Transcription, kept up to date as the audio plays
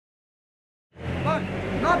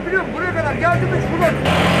biliyor musun? Buraya kadar geldi mi şuradan.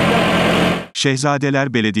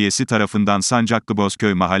 Şehzadeler Belediyesi tarafından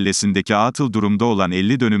Sancaklıbozköy mahallesindeki atıl durumda olan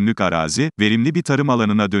 50 dönümlük arazi, verimli bir tarım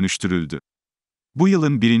alanına dönüştürüldü. Bu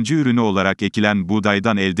yılın birinci ürünü olarak ekilen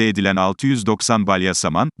buğdaydan elde edilen 690 balya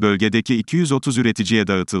saman, bölgedeki 230 üreticiye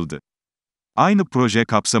dağıtıldı. Aynı proje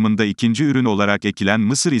kapsamında ikinci ürün olarak ekilen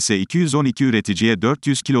mısır ise 212 üreticiye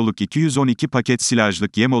 400 kiloluk 212 paket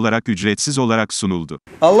silajlık yem olarak ücretsiz olarak sunuldu.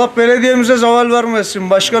 Allah belediyemize zeval vermesin.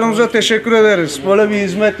 Başkanımıza teşekkür ederiz. Böyle bir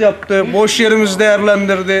hizmet yaptı. Boş yerimizi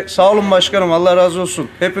değerlendirdi. Sağ olun başkanım. Allah razı olsun.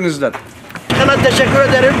 Hepinizden. Sana teşekkür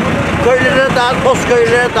ederim. Köylülere toz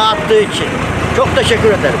köylülere dağıttığı için. Çok teşekkür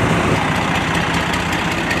ederim.